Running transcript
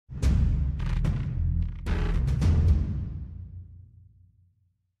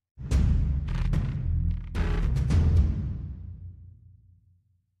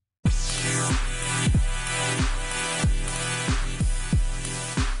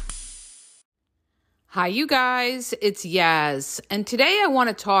Hi, you guys. It's Yaz. And today I want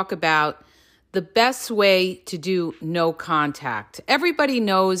to talk about the best way to do no contact. Everybody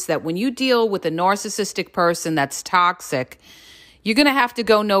knows that when you deal with a narcissistic person that's toxic, you're going to have to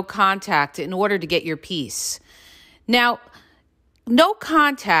go no contact in order to get your peace. Now, no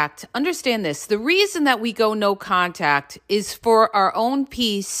contact, understand this, the reason that we go no contact is for our own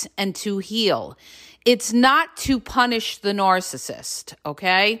peace and to heal. It's not to punish the narcissist,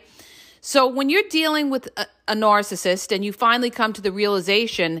 okay? So when you're dealing with a narcissist and you finally come to the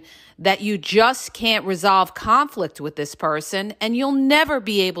realization that you just can't resolve conflict with this person, and you'll never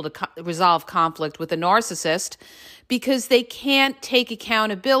be able to resolve conflict with a narcissist because they can't take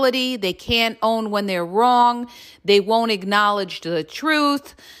accountability, they can't own when they're wrong, they won't acknowledge the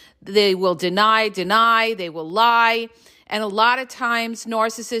truth, they will deny, they will lie. And a lot of times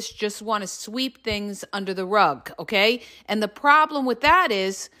narcissists just want to sweep things under the rug, okay? And the problem with that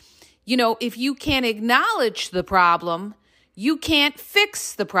is, you know, if you can't acknowledge the problem, you can't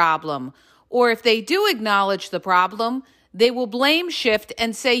fix the problem. Or if they do acknowledge the problem, they will blame shift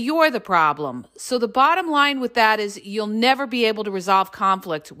and say you're the problem. So the bottom line with that is you'll never be able to resolve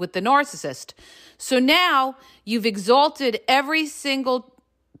conflict with the narcissist. So now you've exalted every single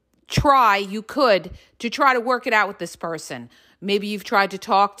try you could to try to work it out with this person. Maybe you've tried to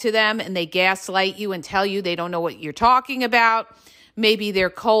talk to them and they gaslight you and tell you they don't know what you're talking about. Maybe they're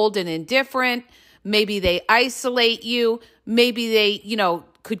cold and indifferent. Maybe they isolate you. Maybe they,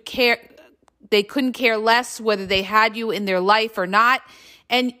 they couldn't care less whether they had you in their life or not.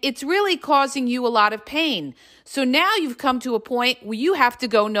 And it's really causing you a lot of pain. So now you've come to a point where you have to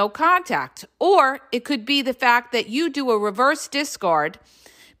go no contact. Or it could be the fact that you do a reverse discard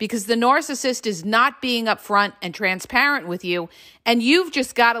because the narcissist is not being upfront and transparent with you, and you've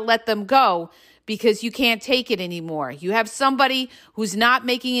just got to let them go because you can't take it anymore. You have somebody who's not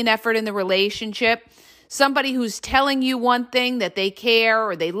making an effort in the relationship, somebody who's telling you one thing that they care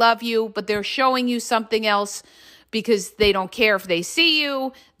or they love you, but they're showing you something else because they don't care if they see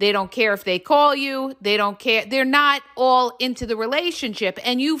you, they don't care if they call you, they don't care. They're not all into the relationship,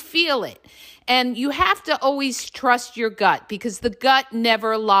 and you feel it. And you have to always trust your gut because the gut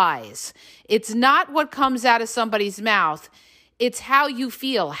never lies. It's not what comes out of somebody's mouth. It's how you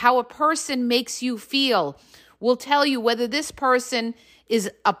feel. How a person makes you feel will tell you whether this person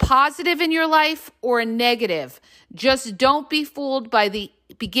is a positive in your life or a negative. Just don't be fooled by the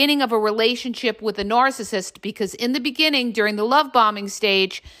beginning of a relationship with a narcissist, because in the beginning, during the love bombing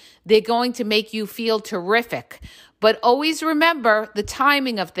stage, they're going to make you feel terrific. But always remember the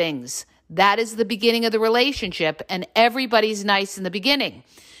timing of things. That is the beginning of the relationship, and everybody's nice in the beginning.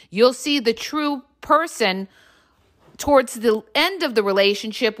 You'll see the true person towards the end of the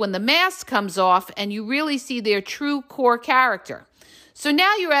relationship when the mask comes off and you really see their true core character. So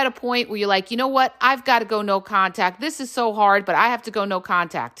now you're at a point where you're like, you know what? I've got to go no contact. This is so hard, but I have to go no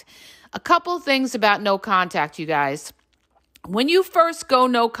contact. A couple things about no contact, you guys. When you first go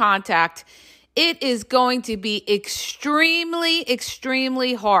no contact, it is going to be extremely,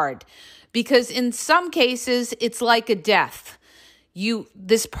 extremely hard because in some cases, it's like a death.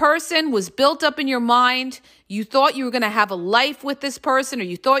 This person was built up in your mind. You thought you were going to have a life with this person, or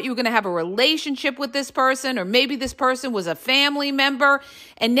you thought you were going to have a relationship with this person, or maybe this person was a family member.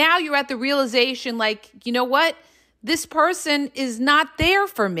 And now you're at the realization like, you know what? This person is not there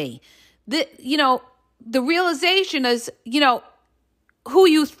for me. The realization is, who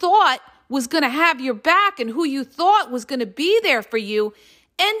you thought was going to have your back and who you thought was going to be there for you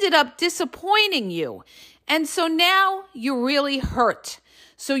ended up disappointing you. And so now you're really hurt.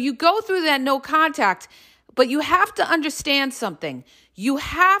 So you go through that no contact, but you have to understand something. You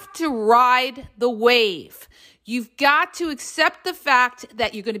have to ride the wave. You've got to accept the fact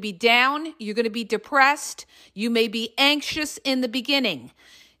that you're going to be down, you're going to be depressed, you may be anxious in the beginning.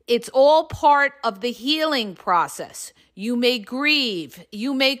 It's all part of the healing process. You may grieve,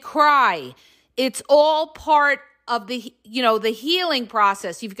 you may cry. It's all part of the healing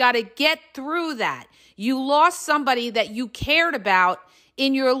process. You've got to get through that. You lost somebody that you cared about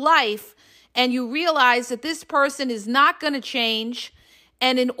in your life, and you realize that this person is not going to change.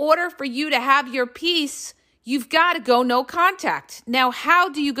 And in order for you to have your peace, you've got to go no contact. Now, how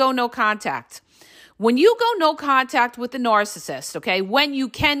do you go no contact? When you go no contact with the narcissist, okay, when you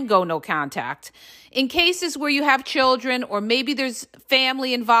can go no contact, in cases where you have children or maybe there's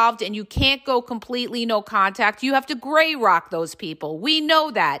family involved and you can't go completely no contact, you have to gray rock those people. We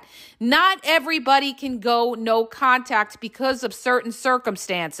know that. Not everybody can go no contact because of certain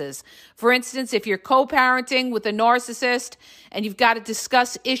circumstances. For instance, if you're co-parenting with a narcissist and you've got to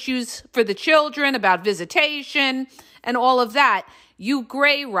discuss issues for the children about visitation and all of that, you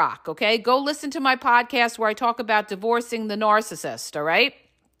gray rock, okay? Go listen to my podcast where I talk about divorcing the narcissist, all right?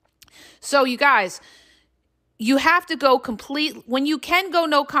 So you guys, you have to go when you can go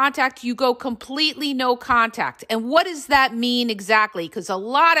no contact, you go completely no contact. And what does that mean exactly? Because a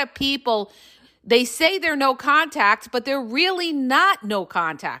lot of people, they say they're no contact, but they're really not no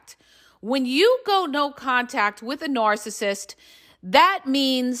contact. When you go no contact with a narcissist, that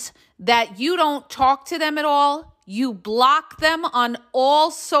means that you don't talk to them at all. You block them on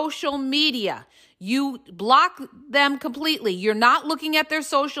all social media. You block them completely. You're not looking at their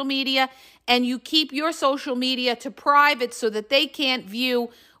social media, and you keep your social media to private so that they can't view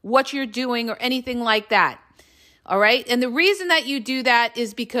what you're doing or anything like that. All right. And the reason that you do that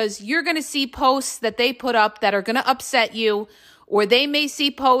is because you're going to see posts that they put up that are going to upset you, or they may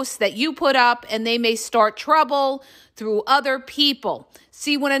see posts that you put up and they may start trouble through other people.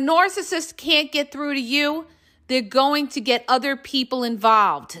 See, when a narcissist can't get through to you, they're going to get other people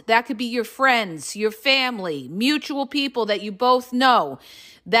involved. That could be your friends, your family, mutual people that you both know.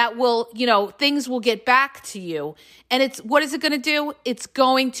 That will, things will get back to you. And what is it going to do? It's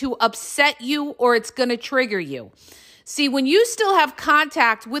going to upset you, or it's going to trigger you. See, when you still have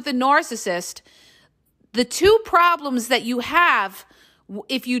contact with a narcissist, the two problems that you have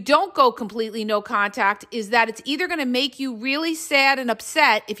if you don't go completely no contact is that it's either going to make you really sad and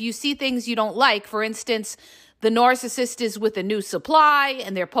upset if you see things you don't like. For instance, the narcissist is with a new supply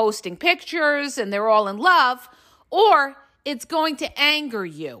and they're posting pictures and they're all in love, or it's going to anger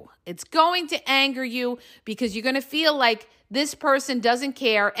you. It's going to anger you because you're going to feel like this person doesn't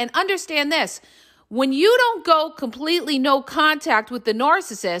care. And understand this, when you don't go completely no contact with the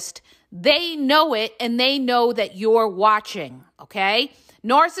narcissist, they know it, and they know that you're watching, okay?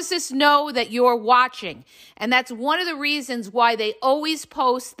 Narcissists know that you're watching, and that's one of the reasons why they always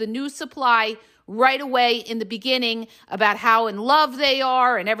post the new supply right away in the beginning about how in love they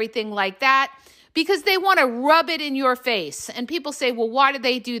are and everything like that, because they want to rub it in your face. And people say, well, why do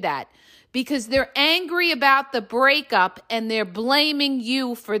they do that? Because they're angry about the breakup and they're blaming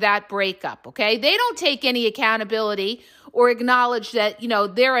you for that breakup, okay? They don't take any accountability or acknowledge that,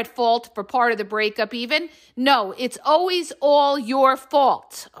 they're at fault for part of the breakup even. No, it's always all your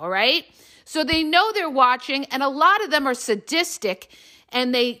fault, all right? So they know they're watching, and a lot of them are sadistic,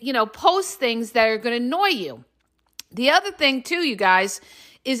 and they, post things that are going to annoy you. The other thing too, you guys,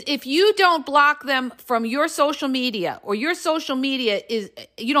 is if you don't block them from your social media, or your social media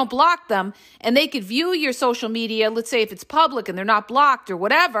you don't block them and they could view your social media, let's say if it's public and they're not blocked or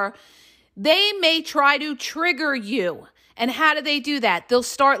whatever, they may try to trigger you. And how do they do that? They'll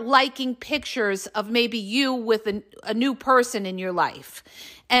start liking pictures of maybe you with a new person in your life.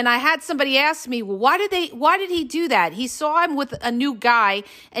 And I had somebody ask me, well, why did he do that? He saw him with a new guy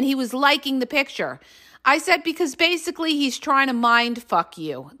and he was liking the picture. I said, because basically he's trying to mind fuck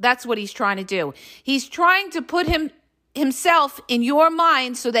you. That's what he's trying to do. He's trying to put himself in your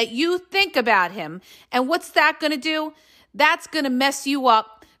mind so that you think about him. And what's that going to do? That's going to mess you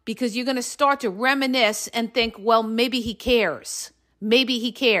up, because you're going to start to reminisce and think, well, maybe he cares. Maybe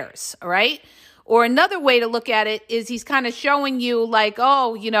he cares, all right? Or another way to look at it is he's kind of showing you like,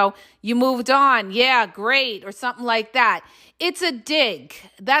 oh, you moved on. Yeah, great. Or something like that. It's a dig.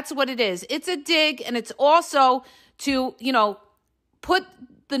 That's what it is. It's a dig. And it's also to, put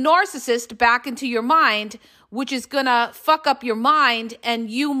the narcissist back into your mind, which is going to fuck up your mind and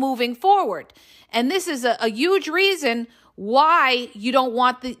you moving forward. And this is a huge reason why you don't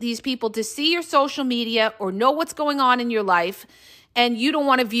want these people to see your social media or know what's going on in your life, and you don't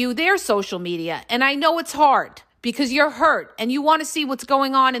want to view their social media. And I know it's hard because you're hurt and you want to see what's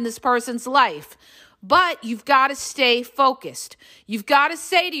going on in this person's life, but you've got to stay focused. You've got to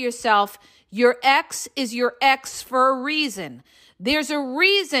say to yourself, your ex is your ex for a reason. There's a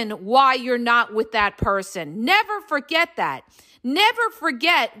reason why you're not with that person. Never forget that. Never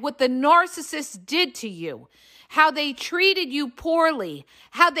forget what the narcissist did to you. How they treated you poorly,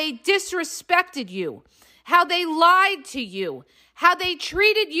 how they disrespected you, how they lied to you, how they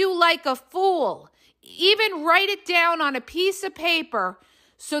treated you like a fool. Even write it down on a piece of paper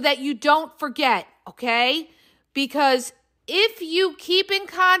so that you don't forget, okay? Because if you keep in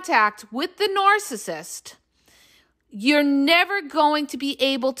contact with the narcissist, you're never going to be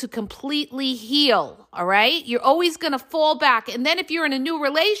able to completely heal, all right? You're always going to fall back. And then if you're in a new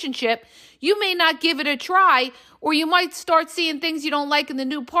relationship, you may not give it a try, or you might start seeing things you don't like in the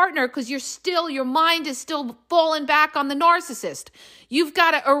new partner because your mind is still falling back on the narcissist. You've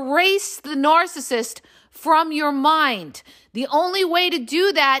got to erase the narcissist from your mind. The only way to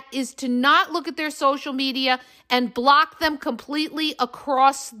do that is to not look at their social media and block them completely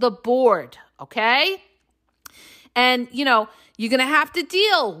across the board, okay? And, you You're going to have to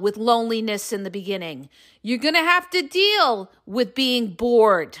deal with loneliness in the beginning. You're going to have to deal with being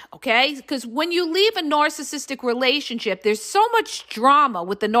bored, okay? Because when you leave a narcissistic relationship, there's so much drama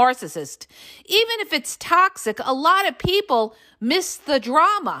with the narcissist. Even if it's toxic, a lot of people miss the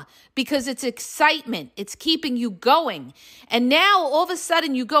drama because it's excitement. It's keeping you going. And now all of a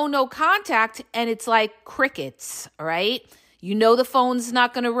sudden you go no contact and it's like crickets, all right? You know the phone's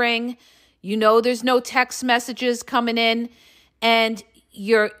not going to ring. You know there's no text messages coming in, and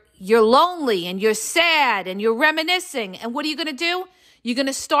you're lonely and you're sad and you're reminiscing. And what are you going to do? You're going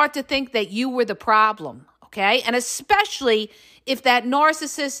to start to think that you were the problem, okay? And especially if that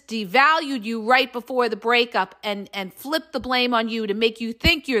narcissist devalued you right before the breakup and flipped the blame on you to make you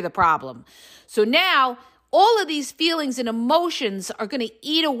think you're the problem. So now all of these feelings and emotions are going to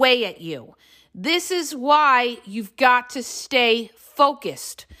eat away at you. This is why you've got to stay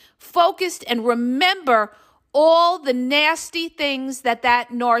focused and remember all the nasty things that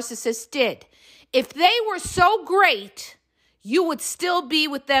narcissist did. If they were so great, you would still be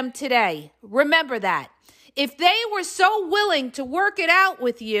with them today. Remember that. If they were so willing to work it out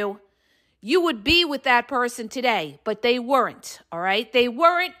with you, you would be with that person today. But they weren't, all right? They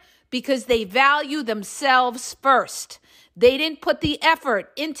weren't because they value themselves first. They didn't put the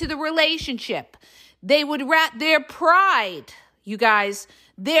effort into the relationship. Their pride, you guys,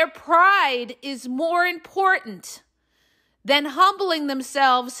 their pride is more important than humbling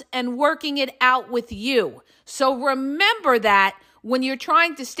themselves and working it out with you. So remember that when you're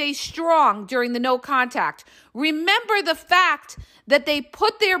trying to stay strong during the no contact. Remember the fact that they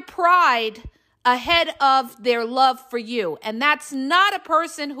put their pride ahead of their love for you. And that's not a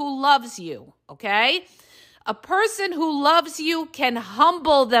person who loves you, okay? A person who loves you can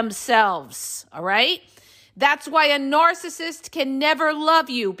humble themselves, all right? That's why a narcissist can never love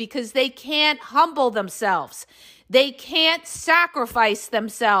you, because they can't humble themselves. They can't sacrifice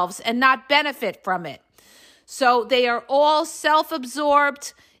themselves and not benefit from it. So they are all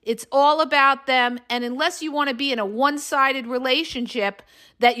self-absorbed. It's all about them. And unless you want to be in a one-sided relationship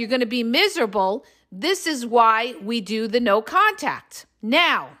that you're going to be miserable, this is why we do the no contact.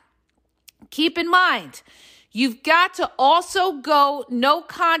 Now, keep in mind, you've got to also go no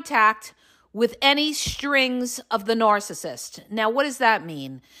contact with any strings of the narcissist. Now, what does that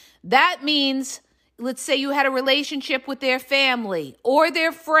mean? That means, let's say you had a relationship with their family or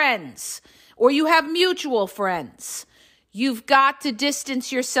their friends, or you have mutual friends. You've got to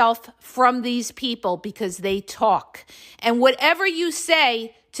distance yourself from these people because they talk. And whatever you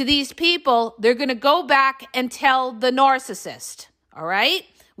say to these people, they're going to go back and tell the narcissist, all right?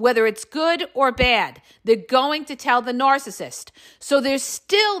 Whether it's good or bad, they're going to tell the narcissist. So there's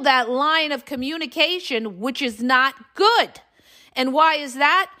still that line of communication, which is not good. And why is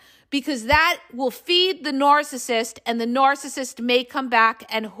that? Because that will feed the narcissist, and the narcissist may come back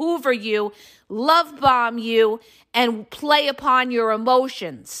and hoover you, love bomb you, and play upon your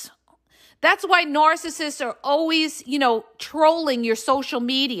emotions. That's why narcissists are always, trolling your social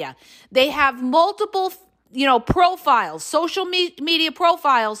media. They have multiple profiles, social media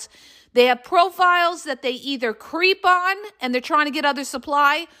profiles. They have profiles that they either creep on and they're trying to get other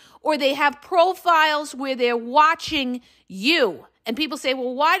supply, or they have profiles where they're watching you. And people say,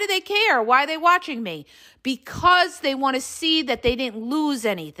 well, why do they care? Why are they watching me? Because they want to see that they didn't lose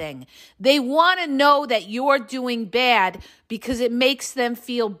anything. They want to know that you're doing bad because it makes them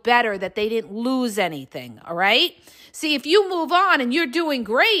feel better that they didn't lose anything, all right? See, if you move on and you're doing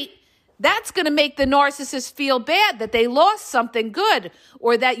great, that's going to make the narcissist feel bad that they lost something good,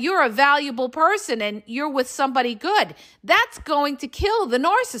 or that you're a valuable person and you're with somebody good. That's going to kill the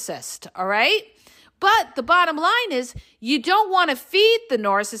narcissist, all right? But the bottom line is, you don't want to feed the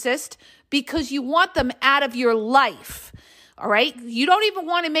narcissist because you want them out of your life, all right? You don't even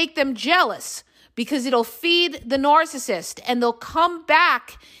want to make them jealous because it'll feed the narcissist, and they'll come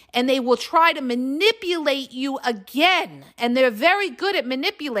back and they will try to manipulate you again. And they're very good at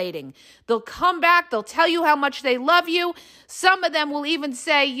manipulating. They'll come back. They'll tell you how much they love you. Some of them will even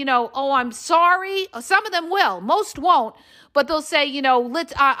say, oh, I'm sorry. Some of them will. Most won't. But they'll say,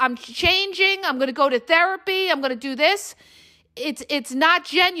 I'm changing. I'm going to go to therapy. I'm going to do this. It's not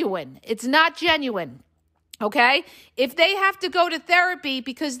genuine. It's not genuine. Okay? If they have to go to therapy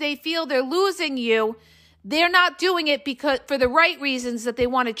because they feel they're losing you, they're not doing it because for the right reasons that they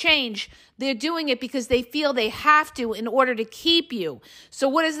want to change. They're doing it because they feel they have to in order to keep you. So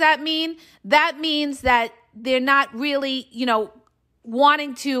what does that mean? That means that they're not really,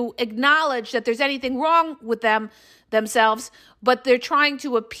 wanting to acknowledge that there's anything wrong with themselves, but they're trying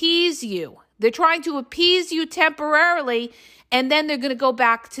to appease you. They're trying to appease you temporarily, and then they're going to go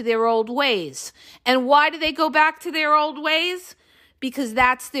back to their old ways. And why do they go back to their old ways? Because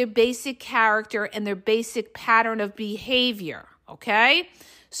that's their basic character and their basic pattern of behavior, okay?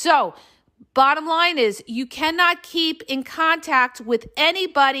 So, bottom line is, you cannot keep in contact with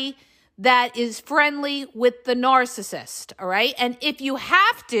anybody that is friendly with the narcissist, all right? And if you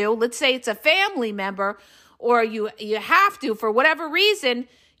have to, let's say it's a family member, or you have to, for whatever reason,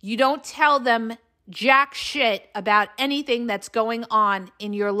 you don't tell them jack shit about anything that's going on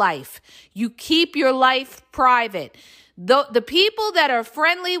in your life. You keep your life private. The people that are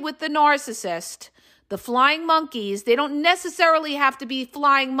friendly with the narcissist, the flying monkeys, they don't necessarily have to be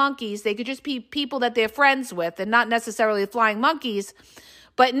flying monkeys. They could just be people that they're friends with and not necessarily flying monkeys.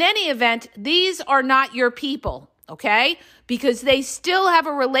 But in any event, these are not your people, okay? Because they still have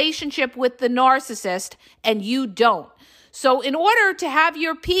a relationship with the narcissist and you don't. So in order to have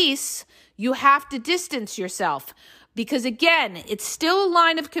your peace, you have to distance yourself. Because again, it's still a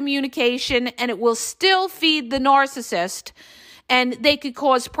line of communication and it will still feed the narcissist, and they could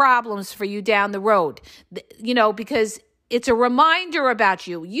cause problems for you down the road, because it's a reminder about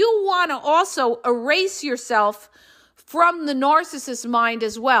you. You want to also erase yourself from the narcissist's mind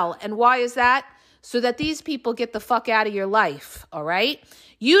as well. And why is that? So that these people get the fuck out of your life, all right?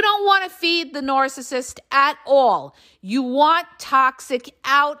 You don't want to feed the narcissist at all. You want toxic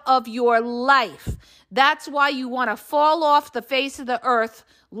out of your life. That's why you want to fall off the face of the earth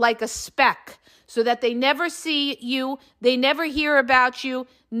like a speck, so that they never see you, they never hear about you,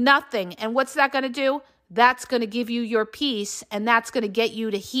 nothing. And what's that going to do? That's going to give you your peace, and that's going to get you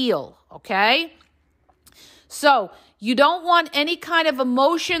to heal, okay? So you don't want any kind of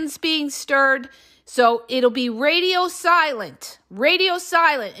emotions being stirred. So it'll be radio silent,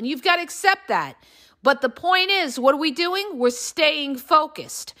 and you've got to accept that. But the point is, what are we doing? We're staying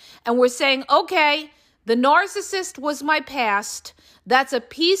focused, and we're saying, okay, the narcissist was my past. That's a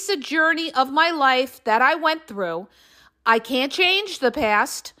piece of journey of my life that I went through. I can't change the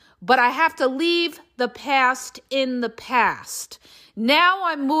past, but I have to leave the past in the past. Now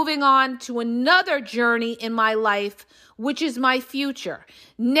I'm moving on to another journey in my life, which is my future.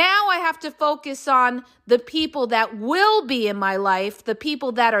 Now I have to focus on the people that will be in my life, the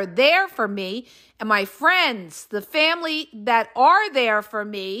people that are there for me, and my friends, the family that are there for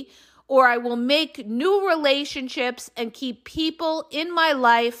me, or I will make new relationships and keep people in my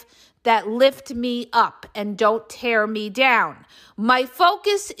life that lift me up and don't tear me down. My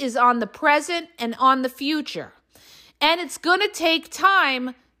focus is on the present and on the future. And it's going to take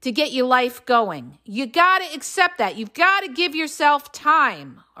time to get your life going. You got to accept that. You've got to give yourself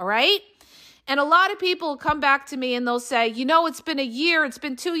time, all right? And a lot of people come back to me and they'll say, it's been a year, it's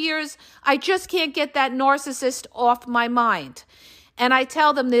been 2 years. I just can't get that narcissist off my mind. And I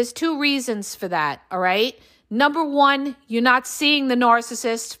tell them there's 2 reasons for that, all right? Number 1, you're not seeing the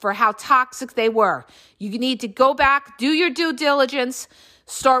narcissist for how toxic they were. You need to go back, do your due diligence,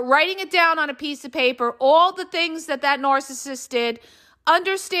 start writing it down on a piece of paper, all the things that narcissist did.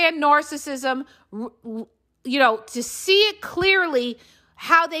 Understand narcissism, to see it clearly,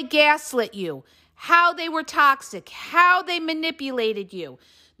 how they gaslit you, how they were toxic, how they manipulated you.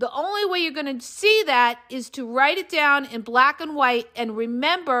 The only way you're going to see that is to write it down in black and white and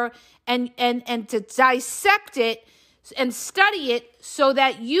remember and to dissect it and study it so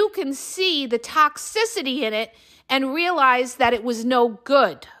that you can see the toxicity in it and realize that it was no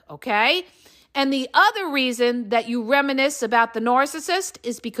good, okay? And the other reason that you reminisce about the narcissist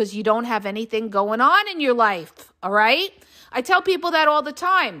is because you don't have anything going on in your life, all right? I tell people that all the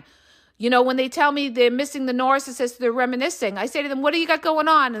time. When they tell me they're missing the narcissist, they're reminiscing. I say to them, what do you got going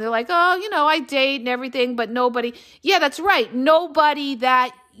on? And they're like, I date and everything, but nobody. Yeah, that's right. Nobody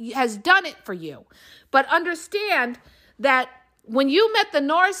that has done it for you. But understand that when you met the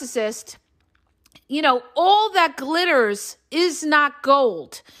narcissist, all that glitters is not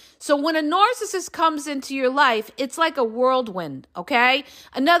gold. So when a narcissist comes into your life, it's like a whirlwind, okay?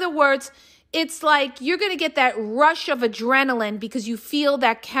 In other words, it's like you're going to get that rush of adrenaline because you feel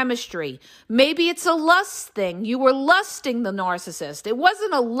that chemistry. Maybe it's a lust thing. You were lusting the narcissist. It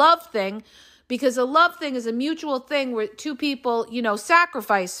wasn't a love thing, because a love thing is a mutual thing where 2 people,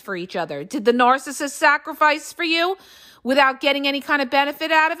 sacrifice for each other. Did the narcissist sacrifice for you without getting any kind of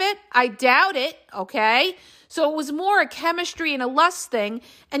benefit out of it? I doubt it, okay? So it was more a chemistry and a lust thing,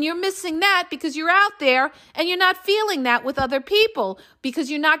 and you're missing that because you're out there and you're not feeling that with other people because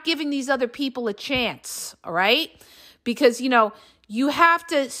you're not giving these other people a chance, all right? Because, You have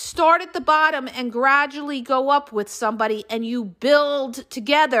to start at the bottom and gradually go up with somebody, and you build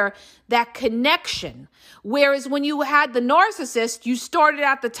together that connection. Whereas when you had the narcissist, you started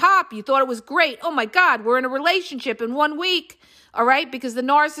at the top. You thought it was great. Oh my God, we're in a relationship in 1 week. All right, because the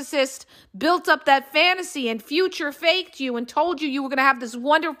narcissist built up that fantasy and future faked you and told you you were going to have this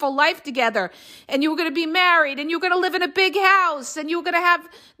wonderful life together, and you were going to be married, and you were going to live in a big house, and you were going to have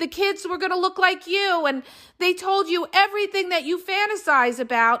the kids were going to look like you, and they told you everything that you fantasize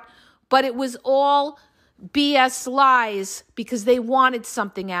about, but it was all BS lies because they wanted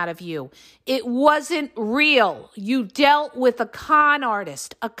something out of you. It wasn't real. You dealt with a con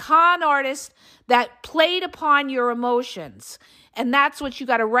artist that played upon your emotions. And that's what you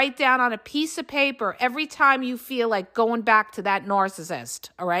got to write down on a piece of paper every time you feel like going back to that narcissist,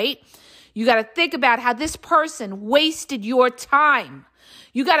 all right? You got to think about how this person wasted your time.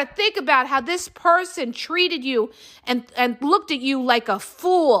 You got to think about how this person treated you and looked at you like a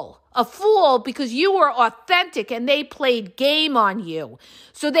fool because you were authentic and they played game on you.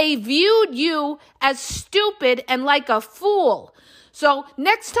 So they viewed you as stupid and like a fool. So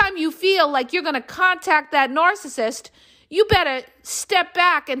next time you feel like you're going to contact that narcissist, you better step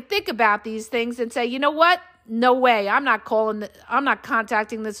back and think about these things and say, you know what? No way. I'm not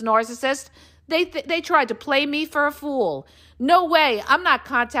contacting this narcissist. They tried to play me for a fool. No way. I'm not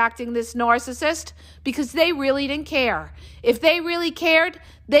contacting this narcissist because they really didn't care. If they really cared,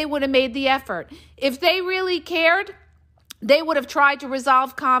 they would have made the effort. If they really cared, they would have tried to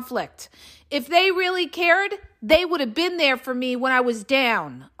resolve conflict. If they really cared, they would have been there for me when I was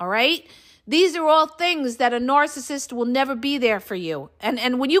down, all right? These are all things that a narcissist will never be there for you.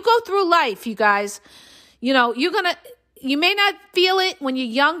 And when you go through life, you guys, you know, you may not feel it when you're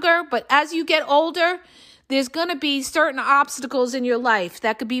younger, but as you get older, there's going to be certain obstacles in your life.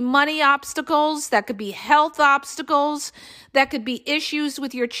 That could be money obstacles, that could be health obstacles, that could be issues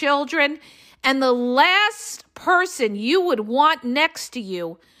with your children. And the last person you would want next to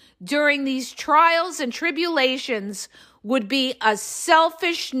you during these trials and tribulations would be a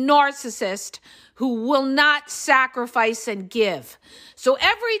selfish narcissist who will not sacrifice and give. So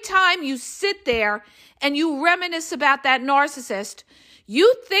every time you sit there and you reminisce about that narcissist,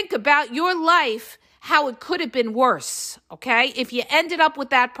 you think about your life, how it could have been worse, okay? If you ended up with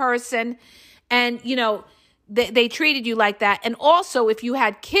that person and, you know, they treated you like that. And also, if you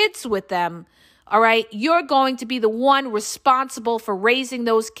had kids with them, all right, you're going to be the one responsible for raising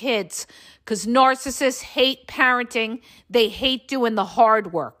those kids because narcissists hate parenting. They hate doing the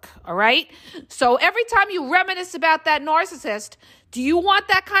hard work, all right? So every time you reminisce about that narcissist, do you want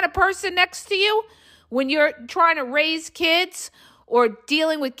that kind of person next to you when you're trying to raise kids or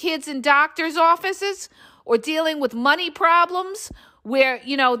dealing with kids in doctor's offices or dealing with money problems where,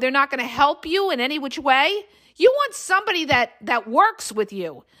 you know, they're not going to help you in any which way? You want somebody that works with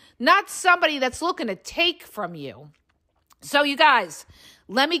you, not somebody that's looking to take from you. So you guys,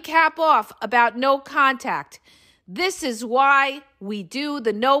 let me cap off about no contact. This is why we do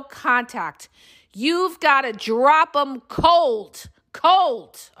the no contact. You've got to drop them cold,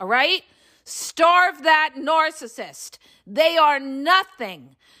 all right? Starve that narcissist. They are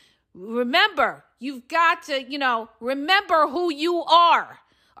nothing. Remember, you've got to, remember who you are,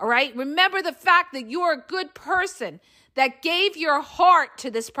 all right? Remember the fact that you're a good person that gave your heart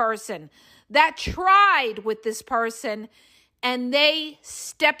to this person, that tried with this person, and they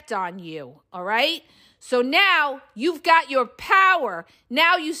stepped on you, all right? So now you've got your power.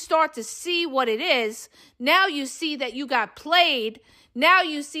 Now you start to see what it is. Now you see that you got played. Now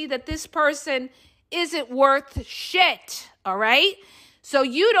you see that this person isn't worth shit, all right? So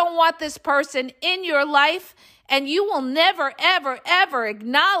you don't want this person in your life, and you will never, ever, ever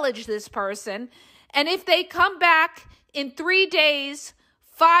acknowledge this person. And if they come back in 3 days,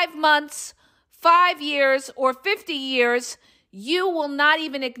 5 months, 5 years, or 50 years, you will not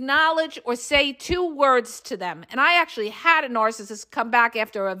even acknowledge or say 2 words to them. And I actually had a narcissist come back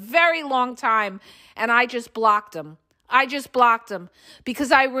after a very long time, and I just blocked him.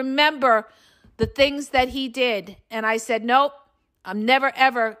 Because I remember the things that he did. And I said, nope, I'm never,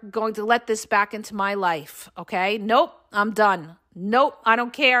 ever going to let this back into my life, okay? Nope, I'm done. Nope, I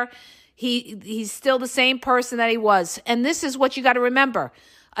don't care. He's still the same person that he was. And this is what you got to remember.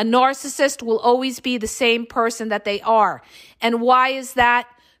 A narcissist will always be the same person that they are. And why is that?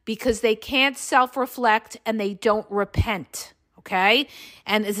 Because they can't self-reflect and they don't repent, okay?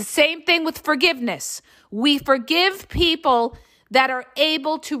 And it's the same thing with forgiveness. We forgive people that are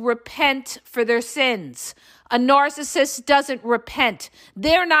able to repent for their sins. A narcissist doesn't repent.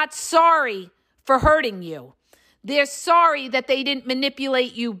 They're not sorry for hurting you. They're sorry that they didn't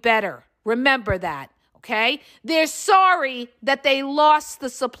manipulate you better. Remember that, okay? They're sorry that they lost the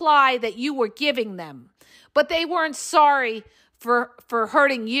supply that you were giving them, but they weren't sorry for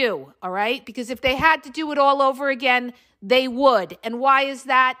hurting you, all right? Because if they had to do it all over again, they would. And why is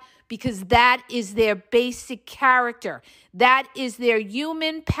that? Because that is their basic character. That is their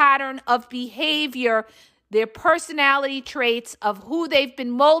human pattern of behavior, their personality traits of who they've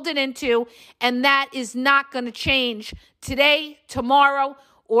been molded into, and that is not going to change today, tomorrow,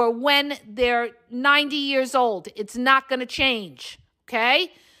 or when they're 90 years old. It's not going to change,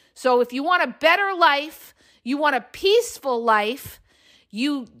 okay? So if you want a better life, you want a peaceful life,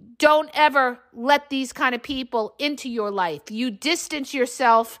 you don't ever let these kind of people into your life. You distance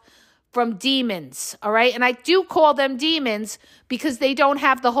yourself from demons, all right? And I do call them demons because they don't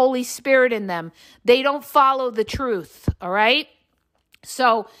have the Holy Spirit in them. They don't follow the truth, all right?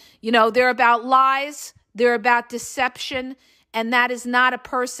 So, they're about lies, they're about deception, and that is not a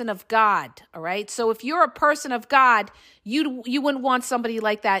person of God, all right? So if you're a person of God, you wouldn't want somebody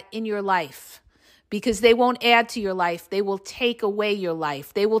like that in your life, because they won't add to your life. They will take away your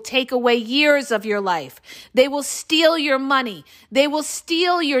life. They will take away years of your life. They will steal your money. They will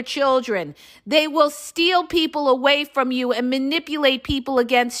steal your children. They will steal people away from you and manipulate people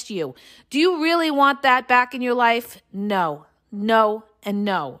against you. Do you really want that back in your life? No, no, and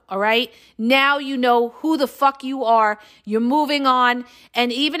no, all right? Now you know who the fuck you are. You're moving on.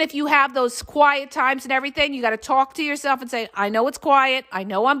 And even if you have those quiet times and everything, you got to talk to yourself and say, I know it's quiet. I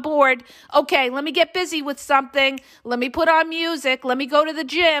know I'm bored. Okay, let me get busy with something. Let me put on music. Let me go to the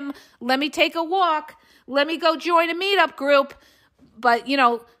gym. Let me take a walk. Let me go join a meetup group. But,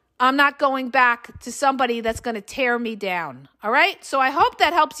 I'm not going back to somebody that's going to tear me down, all right? So I hope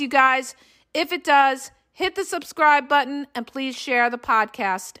that helps you guys. If it does, hit the subscribe button and please share the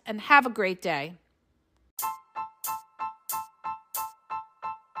podcast, and have a great day.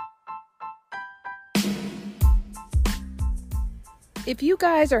 If you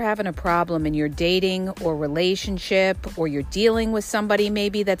guys are having a problem in your dating or relationship, or you're dealing with somebody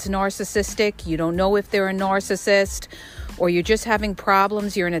maybe that's narcissistic, you don't know if they're a narcissist, or you're just having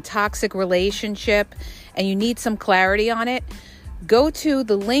problems, you're in a toxic relationship and you need some clarity on it, go to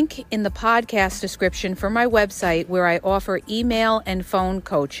the link in the podcast description for my website where I offer email and phone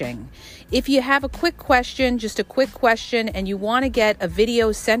coaching. If you have a quick question, just a quick question, and you want to get a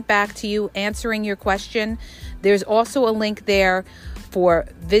video sent back to you answering your question, there's also a link there for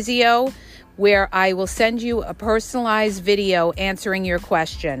Vizio where I will send you a personalized video answering your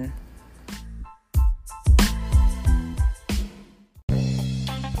question.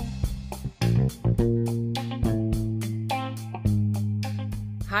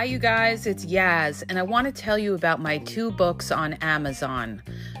 Hi, you guys, it's Yaz, and I want to tell you about my 2 books on Amazon.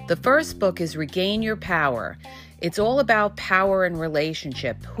 The first book is Regain Your Power. It's all about power and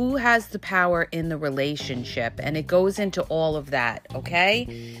relationship. Who has the power in the relationship? And it goes into all of that,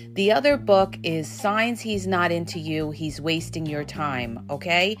 okay? The other book is Signs He's Not Into You, He's Wasting Your Time,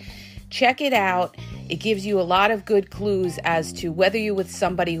 okay? Check it out. It gives you a lot of good clues as to whether you're with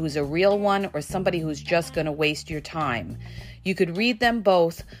somebody who's a real one or somebody who's just going to waste your time. You could read them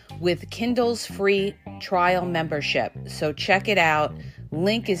both with Kindle's free trial membership. So check it out.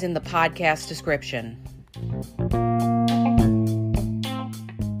 Link is in the podcast description.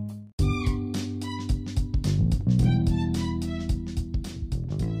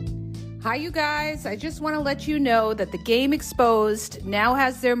 Hi, you guys. I just want to let you know that the Game Exposed now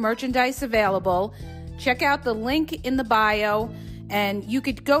has their merchandise available. Check out the link in the bio. And you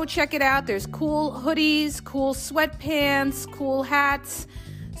could go check it out. There's cool hoodies, cool sweatpants, cool hats.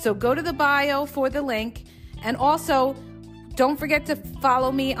 So go to the bio for the link. And also, don't forget to follow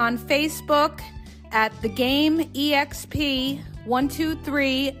me on Facebook at The Game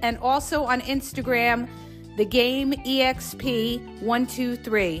EXP123, and also on Instagram, The Game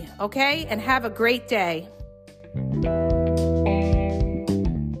EXP123. Okay? And have a great day.